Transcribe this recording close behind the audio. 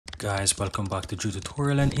Guys, welcome back to Drew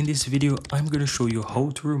Tutorial, and in this video I'm going to show you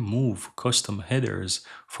how to remove custom headers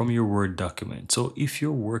from your Word document. So if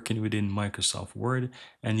you're working within Microsoft Word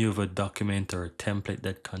and you have a document or a template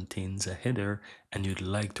that contains a header and you'd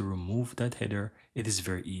like to remove that header, it is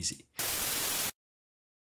very easy.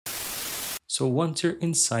 So once you're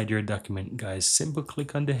inside your document, guys, simply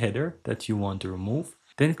click on the header that you want to remove,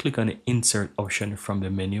 then click on the insert option from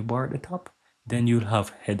the menu bar at the top. Then you'll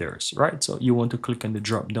have headers, right? So you want to click on the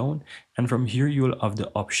drop down, and from here you'll have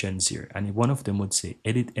the options here, and one of them would say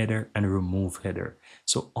edit header and remove header.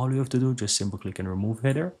 So all you have to do, just simply click on remove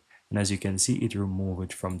header, and as you can see, it remove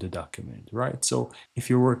it from the document, right? So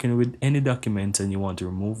if you're working with any document and you want to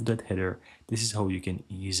remove that header, this is how you can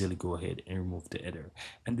easily go ahead and remove the header.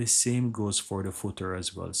 And the same goes for the footer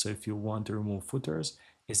as well. So if you want to remove footers,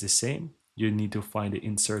 it's the same. You need to find the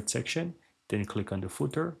insert section, then click on the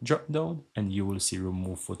footer drop down, and you will see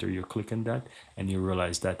remove footer. You click on that and you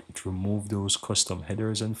realize that it removed those custom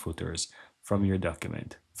headers and footers from your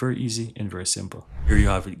document. Very easy and very simple. Here you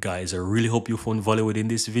have it, guys. I really hope you found value within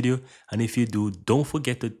this video, and if you do, don't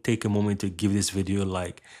forget to take a moment to give this video a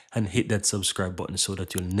like and hit that subscribe button so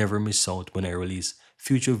that you'll never miss out when I release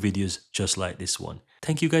future videos just like this one.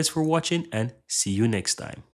 Thank you guys for watching, and see you next time.